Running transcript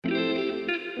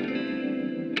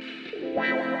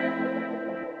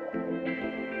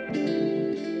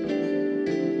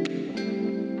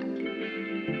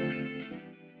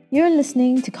You're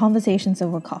listening to Conversations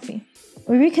Over Coffee,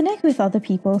 where we connect with other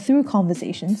people through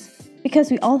conversations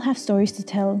because we all have stories to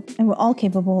tell and we're all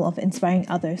capable of inspiring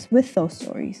others with those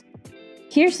stories.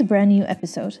 Here's a brand new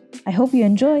episode. I hope you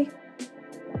enjoy.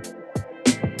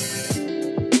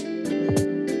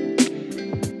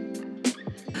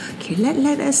 Okay,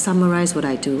 let us summarize what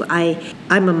I do.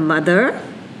 I'm a mother.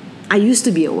 I used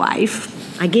to be a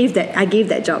wife. I gave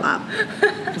that job up.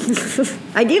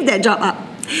 I gave that job up.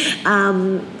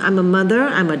 I'm a mother,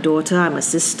 I'm a daughter, I'm a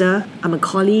sister, I'm a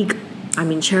colleague,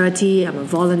 I'm in charity, I'm a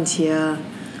volunteer.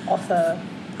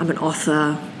 I'm an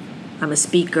author, I'm a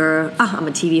speaker, I'm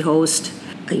a TV host.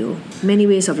 Many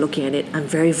ways of looking at it. I'm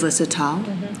very versatile,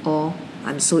 or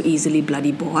I'm so easily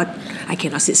bloody bored, I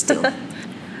cannot sit still.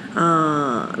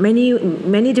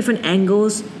 Many different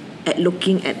angles at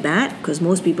looking at that, because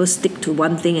most people stick to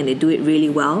one thing and they do it really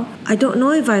well. I don't know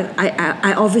if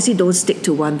I obviously don't stick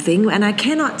to one thing, and I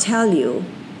cannot tell you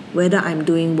whether I'm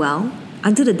doing well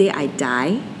until the day I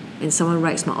die and someone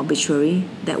writes my obituary.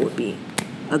 That would be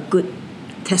a good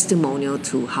testimonial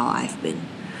to how I've been.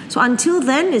 So until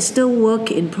then, it's still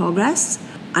work in progress.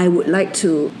 I would like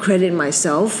to credit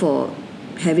myself for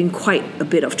having quite a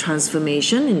bit of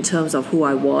transformation in terms of who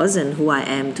I was and who I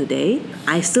am today.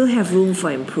 I still have room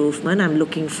for improvement. I'm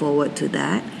looking forward to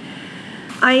that.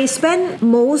 I spend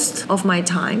most of my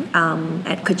time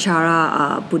at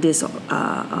Kachara Buddhist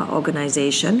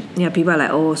organization. People are like,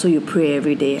 oh, so you pray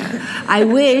every day. I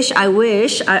wish.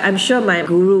 I'm sure my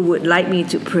guru would like me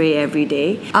to pray every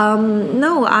day.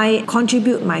 No, I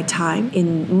contribute my time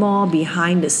in more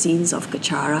behind the scenes of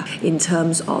Kachara in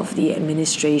terms of the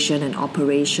administration and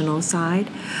operational side.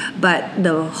 But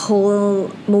the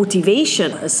whole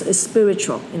motivation is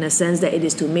spiritual, in a sense that it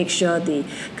is to make sure the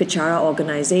Kachara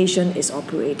organization is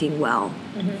operating well,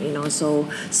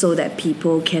 so that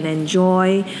people can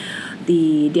enjoy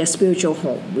their spiritual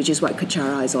home, which is what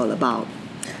Kachara is all about.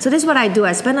 So this is what I do.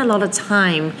 I spend a lot of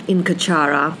time in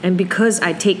Kachara, and because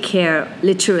I take care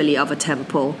literally of a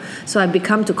temple, so I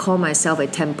become to call myself a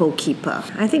temple keeper.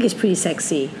 I think it's pretty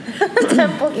sexy.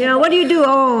 Temple keeper. What do you do?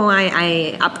 Oh,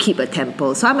 I upkeep a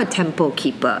temple. So I'm a temple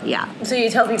keeper, yeah. So you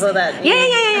tell people that? Yeah.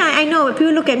 I know.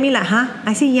 People look at me like, huh?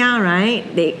 I say, yeah, right?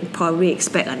 They probably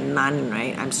expect a nun,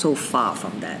 right? I'm so far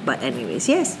from that. But anyways,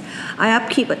 yes, I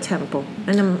upkeep a temple.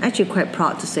 And I'm actually quite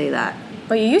proud to say that.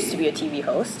 But you used to be a TV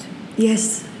host.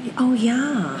 Yes. Oh,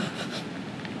 yeah.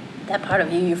 That part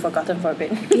of you've forgotten for a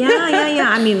bit. Yeah.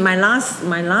 I mean, my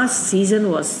last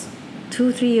season was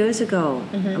 2-3 years ago.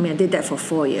 I mean, I did that for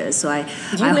 4 years. So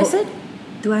Do you miss it?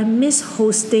 Do I miss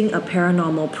hosting a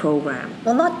paranormal program?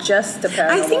 Well, not just the paranormal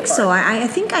I think part. so. I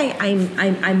think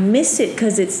I miss it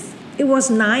because it was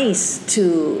nice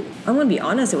to. I'm going to be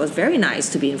honest. It was very nice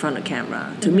to be in front of the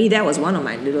camera. To me, that was one of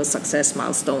my little success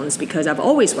milestones because I've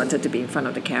always wanted to be in front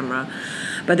of the camera.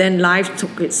 But then life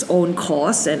took its own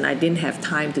course and I didn't have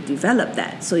time to develop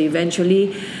that. So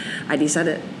eventually I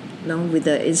decided, with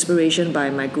the inspiration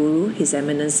by my guru, His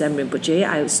Eminence Sam Rinpoche,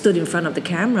 I stood in front of the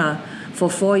camera for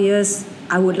 4 years.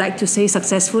 I would like to say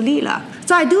successfully.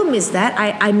 So I do miss that.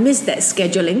 I miss that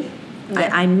scheduling. Yeah.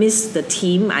 I miss the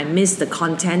team, I miss the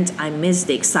content, I miss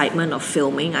the excitement of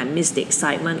filming, I miss the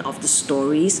excitement of the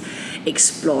stories,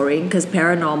 exploring, because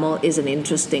paranormal is an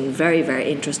interesting, very, very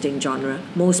interesting genre.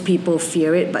 Most people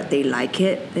fear it, but they like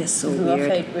it. It's so weird.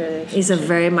 Love-hate relationship. It's a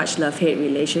very much love-hate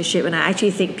relationship, and I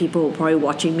actually think people were probably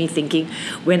watching me thinking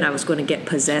when I was going to get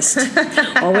possessed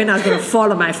or when I was going to fall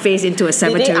on my face into a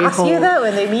cemetery hole. Did they ask you that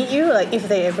when they meet you? Like, if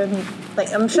they ever meet?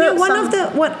 Like, I'm sure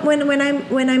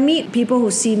when I meet people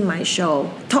who see my show,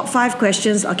 top 5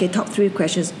 questions, okay, top 3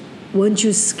 questions, weren't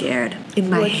you scared? In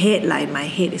my head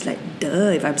it's like,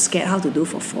 duh, if I'm scared, how to do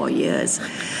for 4 years?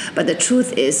 But the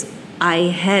truth is, I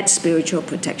had spiritual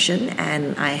protection,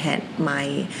 and I had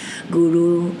my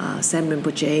guru, Sam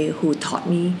Rinpoche, who taught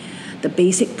me the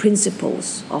basic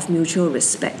principles of mutual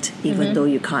respect, even though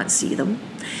you can't see them,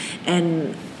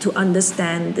 and to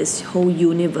understand this whole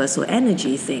universal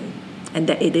energy thing, and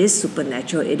that it is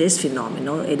supernatural, it is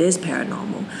phenomenal, it is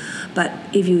paranormal. But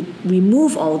if you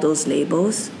remove all those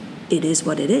labels, it is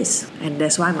what it is. And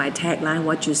that's why my tagline,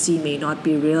 what you see may not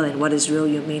be real, and what is real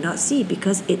you may not see,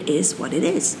 because it is what it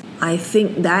is. I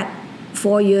think that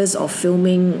 4 years of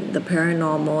filming the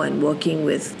paranormal and working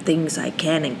with things I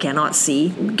can and cannot see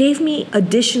gave me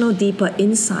additional deeper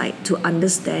insight to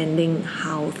understanding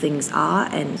how things are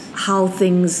and how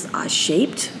things are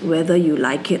shaped, whether you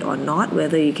like it or not,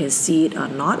 whether you can see it or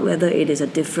not, whether it is a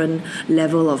different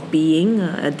level of being,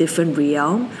 a different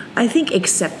realm. I think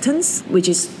acceptance, which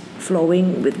is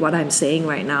flowing with what I'm saying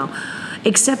right now,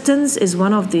 acceptance is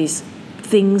one of these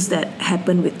things that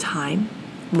happen with time.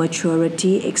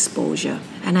 Maturity, exposure.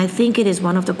 And I think it is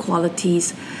one of the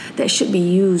qualities that should be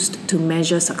used to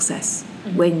measure success.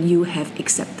 When you have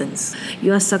acceptance,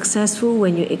 you are successful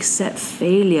when you accept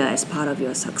failure as part of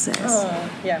your success. Oh,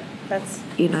 yeah, that's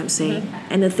You know what I'm saying?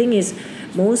 And the thing is,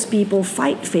 most people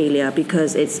fight failure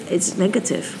because it's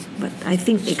negative. But I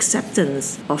think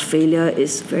acceptance of failure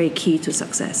is very key to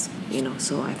success.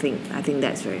 So I think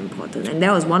that's very important. And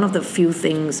that was one of the few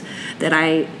things that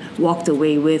I walked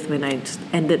away with when I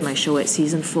ended my show at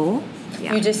season 4.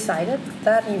 Yeah. You decided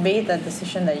that you made that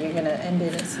decision that you're gonna end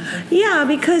it at season. Yeah,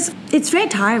 because it's very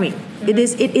tiring. It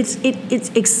is. It's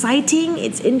exciting.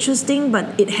 It's interesting, but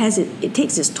it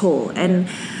takes its toll. And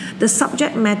the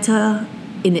subject matter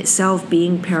in itself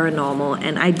being paranormal,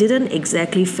 and I didn't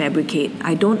exactly fabricate.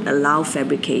 I don't allow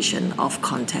fabrication of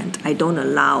content. I don't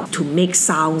allow to make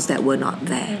sounds that were not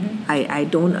there. I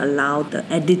don't allow the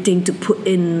editing to put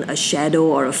in a shadow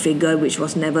or a figure which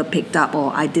was never picked up,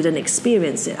 or I didn't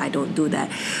experience it. I don't do that.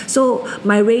 So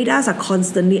my radars are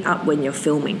constantly up when you're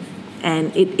filming.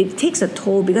 And it takes a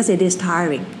toll because it is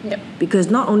tiring. Yep.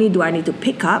 Because not only do I need to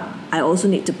pick up, I also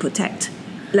need to protect.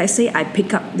 Let's say I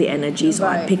pick up the energies, or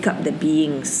I Right. pick up the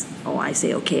beings, or I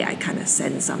say, okay, I kind of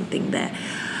sense something there.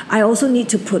 I also need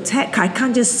to protect. I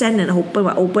can't just send an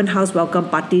open house welcome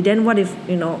party. Then what if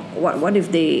what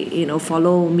if they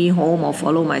follow me home or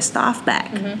follow my staff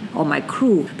back or my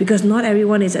crew? Because not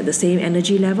everyone is at the same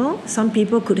energy level. Some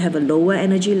people could have a lower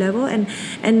energy level,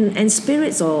 and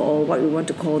spirits or what we want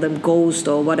to call them, ghosts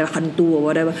or whatever, hantu or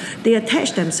whatever, they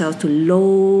attach themselves to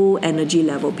low energy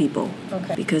level people.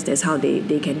 Okay. Because that's how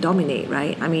they can dominate,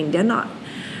 right? I mean, they're not.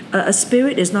 A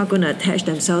spirit is not going to attach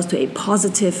themselves to a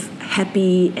positive,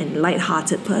 happy, and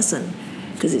light-hearted person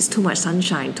because it's too much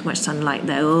sunshine, too much sunlight.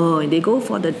 And they go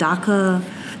for the darker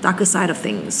side of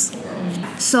things.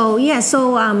 So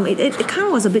it kind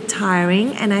of was a bit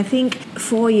tiring, and I think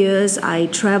 4 years I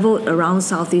traveled around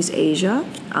Southeast Asia,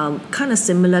 kind of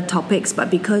similar topics, but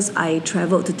because I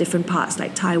traveled to different parts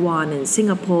like Taiwan and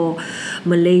Singapore,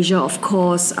 Malaysia, of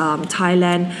course,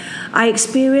 Thailand, I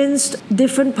experienced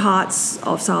different parts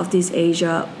of Southeast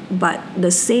Asia, but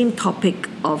the same topic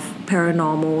of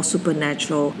paranormal,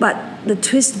 supernatural, but the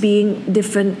twist being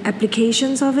different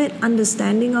applications of it,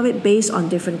 understanding of it based on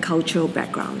different cultural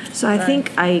background. So I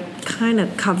think I kind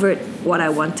of covered what I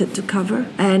wanted to cover.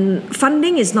 And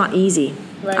funding is not easy.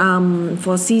 Right.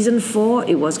 For season 4,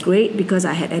 it was great because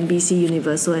I had NBC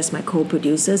Universal as my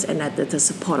co-producers and I had the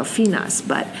support of FINAS.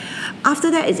 But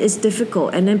after that, it's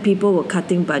difficult. And then people were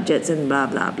cutting budgets and blah,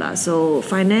 blah, blah. So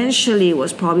financially, it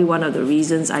was probably one of the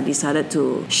reasons I decided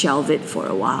to shelve it for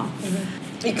a while.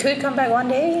 It could come back one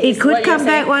day. It could come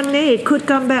back one day. It could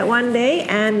come back one day.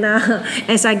 And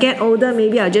as I get older,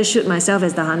 maybe I'll just shoot myself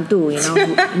as the hantu,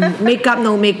 makeup,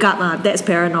 no makeup. That's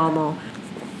paranormal.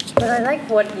 But I like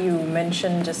what you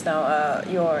mentioned just now.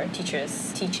 Your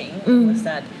teacher's teaching was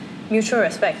that mutual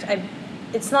respect.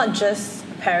 It's not just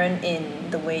apparent in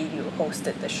the way you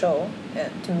hosted the show,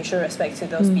 to mutual respect to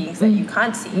those beings that you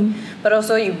can't see, but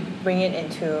also you bring it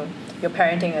into your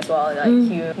parenting as well. Like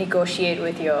you negotiate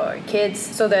with your kids,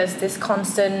 so there's this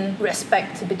constant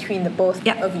respect between the both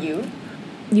of you.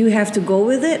 You have to go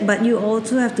with it, but you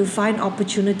also have to find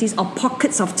opportunities or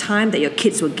pockets of time that your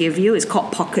kids will give you. It's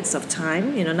called pockets of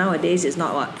time. Nowadays it's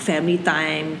not what family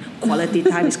time, quality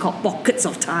time. It's called pockets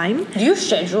of time. Do you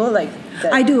schedule like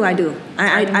that? I do.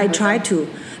 I try to,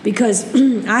 because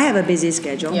I have a busy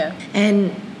schedule. Yeah.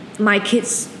 And my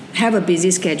kids have a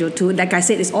busy schedule too. Like I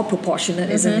said, it's all proportionate,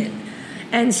 isn't it?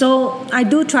 And so I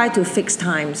do try to fix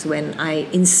times when I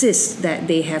insist that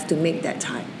they have to make that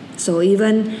time. So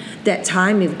even that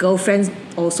time, if girlfriends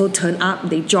also turn up,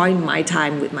 they join my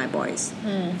time with my boys.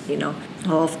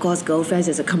 Of course, girlfriends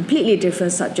is a completely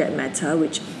different subject matter,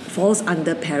 which falls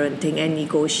under parenting and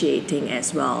negotiating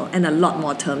as well, and a lot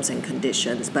more terms and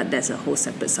conditions, but that's a whole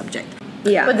separate subject.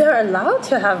 Yeah. But they're allowed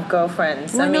to have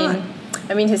girlfriends. Why not?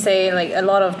 I mean to say, like, a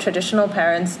lot of traditional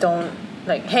parents don't,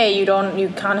 like, hey, you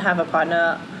can't have a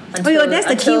partner until, that's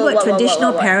the key word,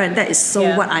 traditional parent. That is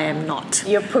so what I am not.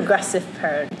 You're a progressive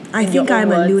parent. I think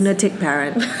I'm a lunatic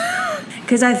parent.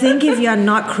 Because I think if you're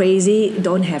not crazy,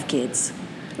 don't have kids.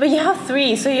 But you have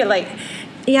 3, so you're like...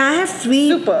 Yeah, I have 3.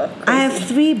 Super crazy. I have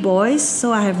 3 boys,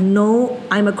 so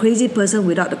I'm a crazy person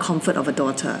without the comfort of a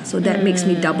daughter. So that makes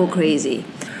me double crazy.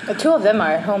 2 of them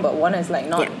are at home, but one is like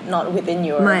not within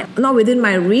your... Not within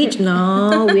my reach,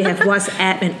 no. We have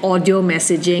WhatsApp and audio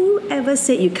messaging. Whoever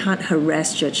said you can't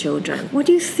harass your children? What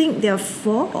do you think they're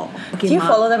for? Okay, do you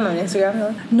follow them on Instagram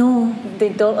though? No. They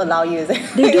don't allow you, is it?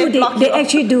 They do. They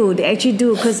actually do. They actually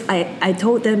do. Because I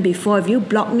told them before, if you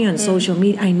block me on social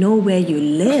media, I know where you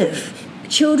live.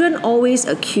 Children always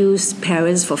accuse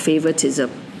parents for favoritism.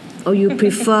 or you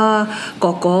prefer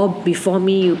Koko before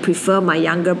me, you prefer my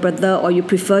younger brother, or you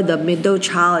prefer the middle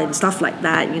child and stuff like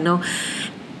that,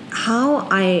 How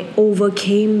I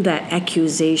overcame that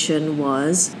accusation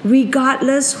was,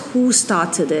 regardless who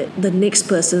started it, the next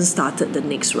person started the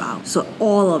next round. So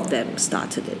all of them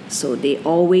started it. So they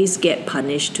always get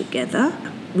punished together,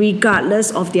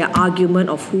 regardless of their argument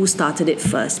of who started it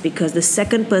first, because the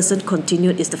second person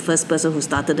continued is the first person who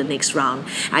started the next round.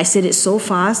 I said it so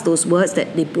fast, those words,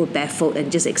 that they were baffled and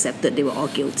just accepted they were all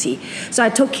guilty. So I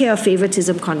took care of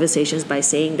favoritism conversations by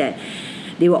saying that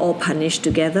they were all punished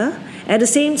together. At the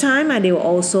same time, they were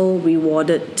also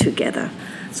rewarded together.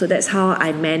 So that's how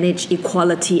I manage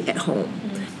equality at home.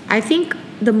 I think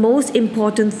the most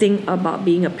important thing about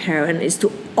being a parent is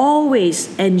to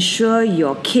always ensure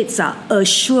your kids are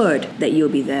assured that you'll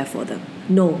be there for them,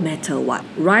 no matter what.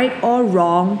 Right or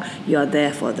wrong, you're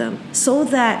there for them, so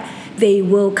that they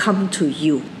will come to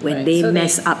you when they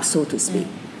mess up, so to speak.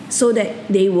 So that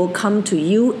they will come to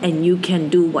you and you can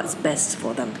do what's best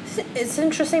for them. It's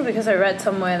interesting because I read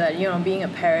somewhere that, being a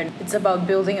parent, it's about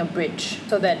building a bridge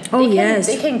so that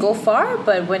they can go far,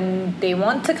 but when they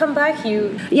want to come back,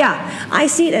 Yeah, I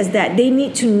see it as that. They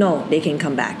need to know they can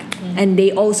come back. And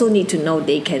they also need to know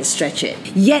they can stretch it,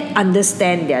 yet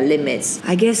understand their limits.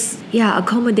 I guess,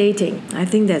 accommodating. I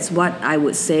think that's what I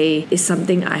would say is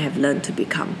something I have learned to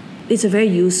become. It's a very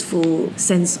useful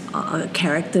sense,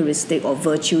 characteristic or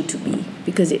virtue to be,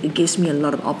 because it gives me a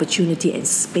lot of opportunity and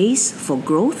space for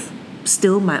growth,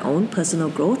 still my own personal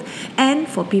growth, and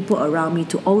for people around me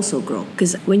to also grow.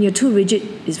 Because when you're too rigid,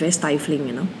 it's very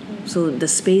stifling, So the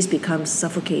space becomes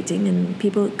suffocating and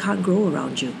people can't grow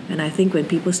around you. And I think when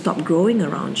people stop growing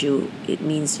around you, it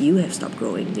means you have stopped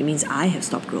growing. It means I have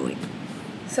stopped growing.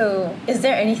 So, is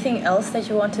there anything else that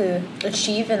you want to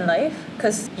achieve in life?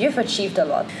 Because you've achieved a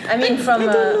lot. I mean, from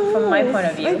my point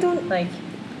of view,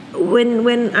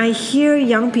 When I hear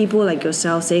young people like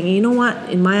yourself saying, you know what,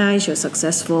 in my eyes you're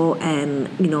successful, and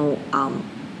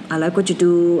I like what you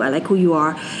do, I like who you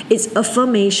are. It's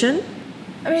affirmation.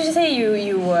 I mean, just say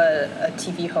you were a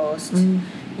TV host.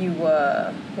 You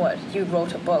were you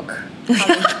wrote a book,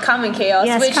 Calm and Chaos,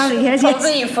 which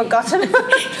probably you've forgotten.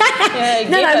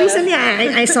 Recently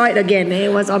I saw it again.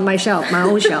 It was on my shelf, my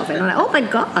own shelf, and I'm like, oh my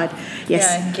god, yes.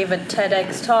 Yeah, give a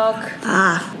TEDx talk.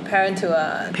 Parent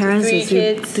to three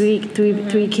kids.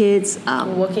 Three kids.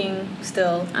 Working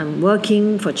still. I'm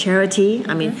working for charity.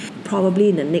 I mean, probably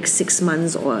in the next 6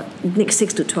 months or next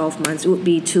 6 to 12 months, it would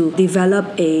be to develop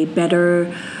a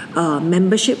better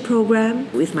membership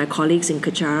program with my colleagues in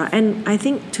Kechara, and I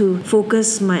think to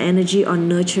focus my energy on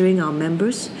nurturing our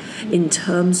members in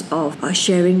terms of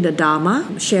sharing the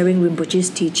Dharma, sharing Rinpoche's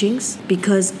teachings,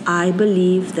 because I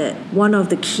believe that one of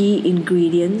the key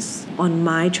ingredients on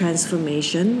my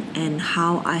transformation and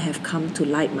how I have come to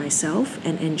like myself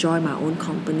and enjoy my own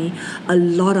company, a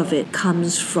lot of it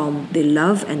comes from the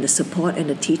love and the support and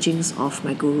the teachings of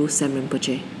my Guru Sem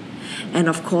Rinpoche. And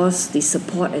of course, the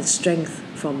support and strength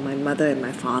from my mother and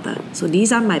my father. So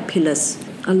these are my pillars.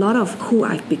 A lot of who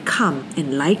I've become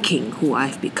and liking who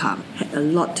I've become had a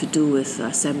lot to do with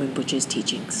Sem Rinpoche's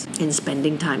teachings and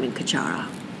spending time in Kechara.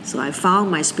 So I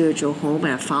found my spiritual home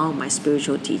and I found my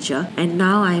spiritual teacher, and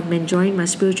now I'm enjoying my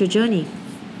spiritual journey.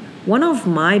 One of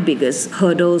my biggest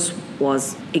hurdles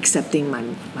was accepting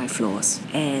my flaws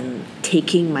and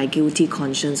taking my guilty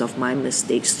conscience of my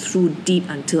mistakes through deep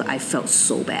until I felt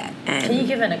so bad. And can you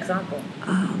give an example?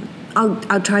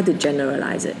 I'll try to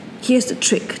generalize it. Here's the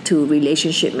trick to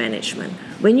relationship management.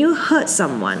 When you hurt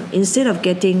someone, instead of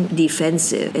getting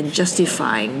defensive and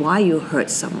justifying why you hurt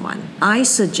someone, I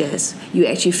suggest you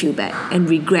actually feel bad and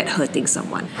regret hurting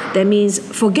someone. That means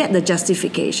forget the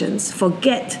justifications,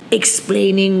 forget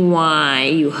explaining why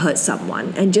you hurt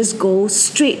someone, and just go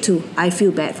straight to, I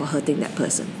feel bad for hurting that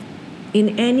person.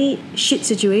 In any shit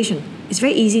situation, it's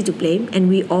very easy to blame, and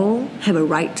we all have a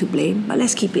right to blame, but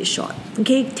let's keep it short.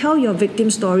 Okay, tell your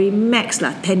victim story max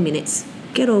 10 minutes.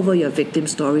 Get over your victim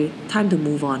story, time to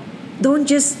move on. Don't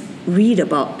just read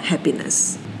about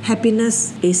happiness.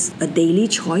 Happiness is a daily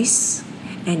choice,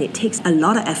 and it takes a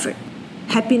lot of effort.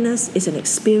 Happiness is an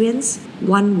experience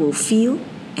one will feel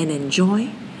and enjoy,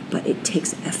 but it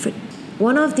takes effort.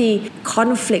 One of the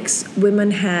conflicts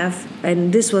women have,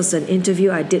 and this was an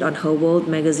interview I did on Her World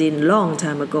magazine long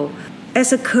time ago.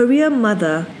 As a career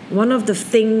mother, one of the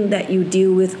things that you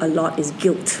deal with a lot is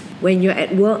guilt. When you're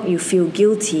at work, you feel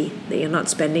guilty that you're not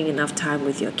spending enough time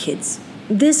with your kids.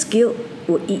 This guilt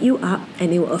will eat you up,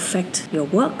 and it will affect your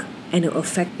work, and it will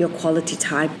affect your quality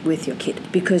time with your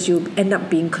kid, because you end up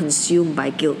being consumed by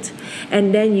guilt.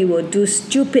 And then you will do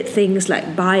stupid things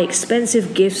like buy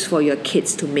expensive gifts for your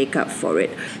kids to make up for it.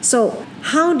 So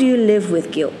How do you live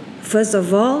with guilt? First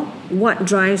of all, what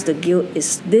drives the guilt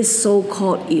is this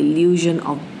so-called illusion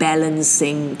of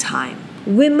balancing time.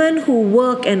 Women who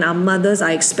work and are mothers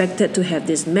are expected to have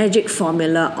this magic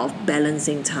formula of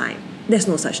balancing time. There's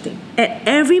no such thing. At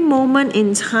every moment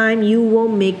in time, you will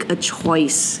make a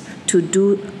choice to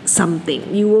do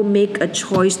something. You will make a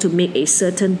choice to make a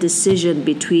certain decision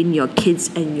between your kids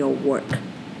and your work.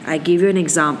 I give you an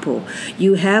example.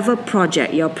 You have a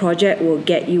project. Your project will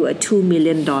get you a $2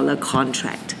 million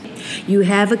contract. You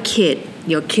have a kid.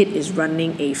 Your kid is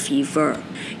running a fever.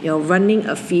 You're running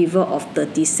a fever of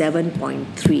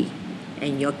 37.3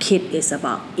 and your kid is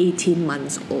about 18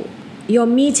 months old. Your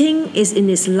meeting is in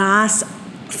its last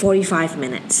 45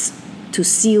 minutes to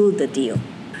seal the deal.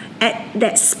 At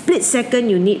that split second,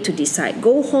 you need to decide.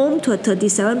 Go home to a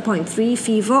 37.3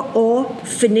 fever or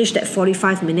finish that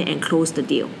 45 minute and close the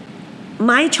deal.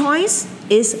 My choice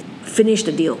is finish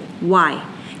the deal. Why?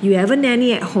 You have a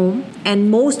nanny at home, and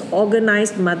most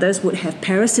organized mothers would have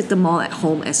paracetamol at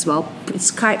home as well,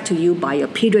 prescribed to you by your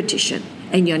pediatrician.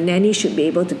 And your nanny should be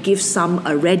able to give some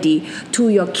already to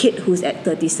your kid who's at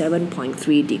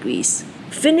 37.3 degrees.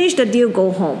 Finish the deal,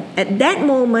 go home. At that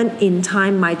moment in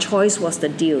time, my choice was the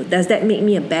deal. Does that make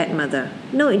me a bad mother?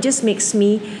 No, it just makes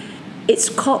me, it's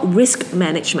called risk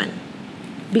management.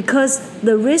 Because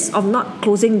the risk of not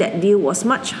closing that deal was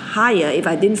much higher if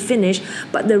I didn't finish,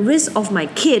 but the risk of my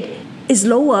kid is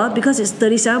lower because it's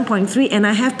 37.3 and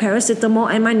I have paracetamol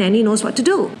and my nanny knows what to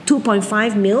do.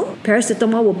 2.5 mil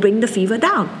paracetamol will bring the fever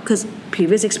down because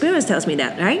previous experience tells me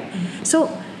that, right?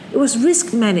 So it was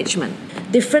risk management.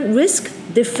 Different risk,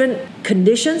 different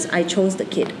conditions, I chose the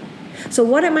kid. So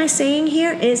what am I saying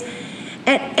here is,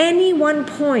 at any one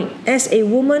point, as a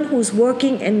woman who's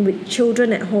working and with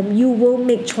children at home, you will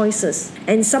make choices.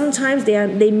 And sometimes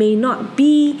they may not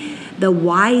be the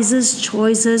wisest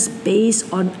choices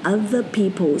based on other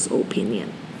people's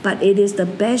opinion. But it is the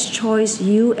best choice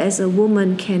you as a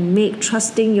woman can make,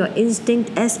 trusting your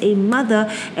instinct as a mother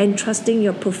and trusting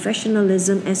your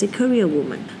professionalism as a career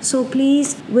woman. So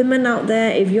please, women out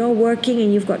there, if you're working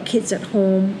and you've got kids at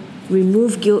home,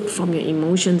 remove guilt from your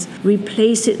emotions.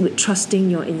 Replace it with trusting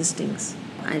your instincts.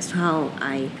 That's how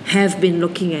I have been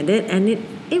looking at it, and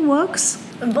it works.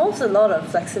 Involves a lot of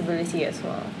flexibility as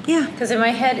well. Yeah. Because in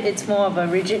my head, it's more of a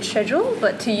rigid schedule,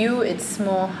 but to you, it's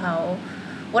more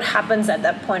what happens at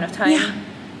that point of time. Yeah.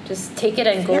 Just take it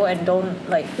and go, and don't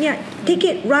take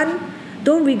it, run.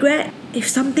 Don't regret. If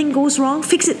something goes wrong,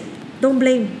 fix it. Don't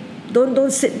blame.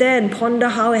 Don't sit there and ponder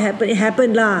how it happened. It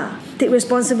happened lah. Take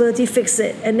responsibility, fix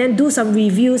it, and then do some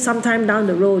review sometime down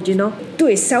the road, Do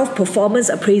a self-performance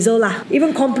appraisal lah.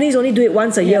 Even companies only do it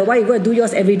once a year. Why you going to do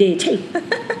yours every day?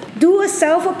 Do a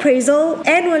self-appraisal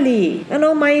annually.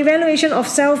 My evaluation of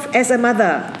self as a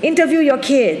mother. Interview your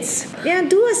kids. Yeah,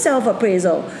 do a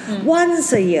self-appraisal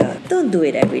once a year. Don't do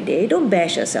it every day. Don't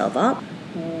bash yourself up.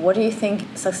 What do you think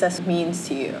success means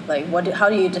to you? How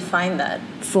do you define that?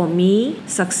 For me,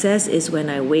 success is when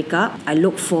I wake up, I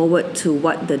look forward to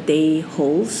what the day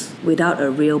holds without a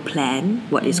real plan,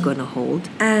 what it's going to hold.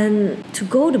 And to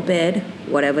go to bed,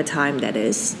 whatever time that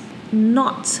is,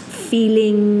 not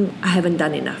feeling I haven't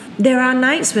done enough. There are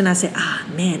nights when I say,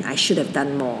 man, I should have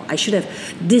done more. I should have,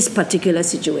 this particular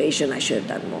situation, I should have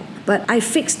done more. But I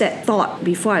fix that thought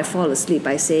before I fall asleep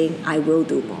by saying, I will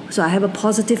do more. So I have a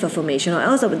positive affirmation, or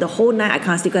else the whole night I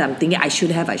can't sleep because I'm thinking, I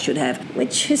should have,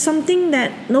 which is something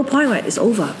that no point, right? It's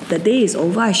over. The day is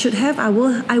over. I should have, I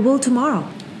will tomorrow.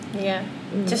 Yeah.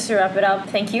 Just to wrap it up,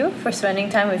 thank you for spending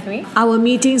time with me. Our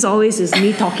meetings always is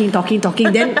me talking.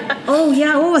 Then,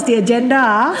 what was the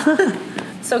agenda?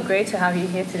 So great to have you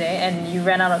here today, and you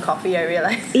ran out of coffee, I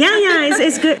realized. Yeah,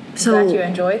 it's good. So glad you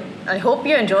enjoyed. I hope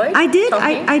you enjoyed. I did.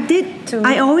 I did.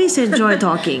 I always enjoy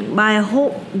talking, but I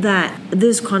hope that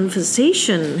this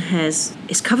conversation has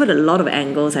covered a lot of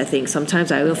angles. I think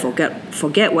sometimes I will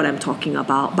forget what I'm talking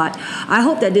about, but I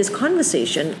hope that this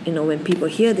conversation, when people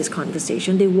hear this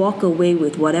conversation, they walk away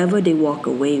with whatever they walk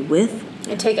away with.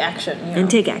 And take action.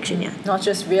 Take action, yeah. Not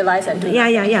just realize and do it.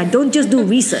 Yeah. Don't just do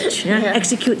research.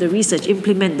 Execute the research,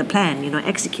 implement the plan,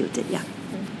 execute it, yeah.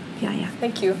 Yeah.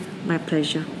 Thank you. My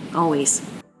pleasure, always.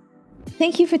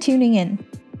 Thank you for tuning in.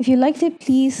 If you liked it,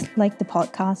 please like the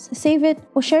podcast, save it,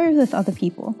 or share it with other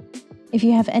people. If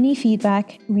you have any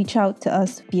feedback, reach out to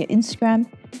us via Instagram.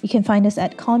 You can find us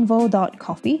at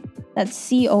convo.coffee. That's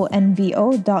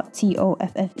convo.coffee.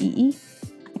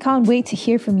 I can't wait to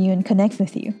hear from you and connect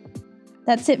with you.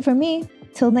 That's it for me.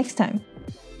 Till next time.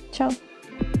 Ciao.